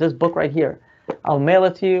 this book right here, I'll mail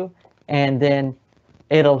it to you, and then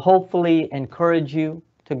It'll hopefully encourage you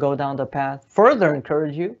to go down the path, further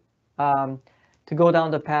encourage you to go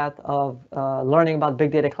down the path of learning about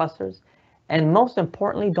big data clusters. And most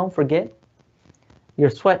importantly, don't forget your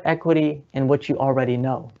sweat equity in what you already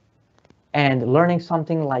know. And learning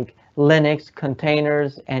something like Linux,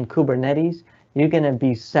 containers, and Kubernetes, you're going to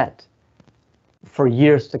be set for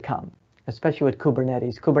years to come, especially with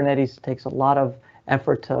Kubernetes. Kubernetes takes a lot of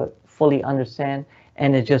effort to fully understand,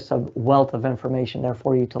 and it's just a wealth of information there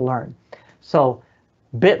for you to learn. So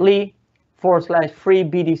bit.ly/free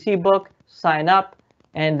BDC book, sign up,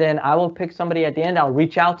 and then I will pick somebody at the end. I'll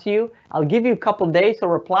reach out to you. I'll give you a couple days to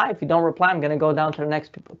reply. If you don't reply, I'm going to go down to the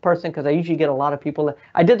next person, because I usually get a lot of people.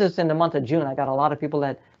 I did this in the month of June. I got a lot of people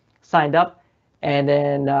that signed up, and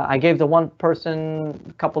then I gave the one person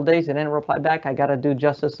a couple days and didn't reply back. I got to do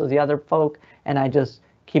justice to the other folk, and I just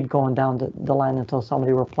keep going down the line until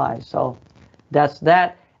somebody replies. So that's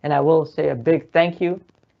that. And I will say a big thank you.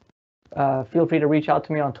 Feel free to reach out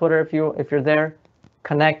to me on Twitter if you're there.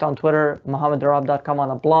 Connect on Twitter, mohammeddarab.com,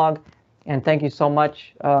 on a blog. And thank you so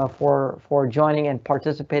much for joining and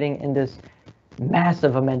participating in this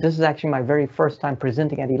massive event. This is actually my very first time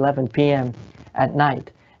presenting at 11 p.m. at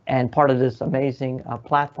night and part of this amazing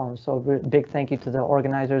platform. So big thank you to the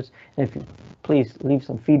organizers. And if you please leave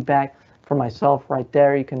some feedback for myself right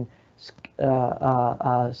there. You can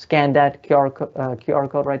scan that QR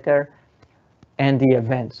code right there and the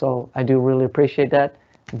event. So I do really appreciate that.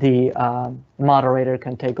 The moderator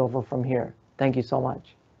can take over from here. Thank you so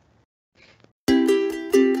much.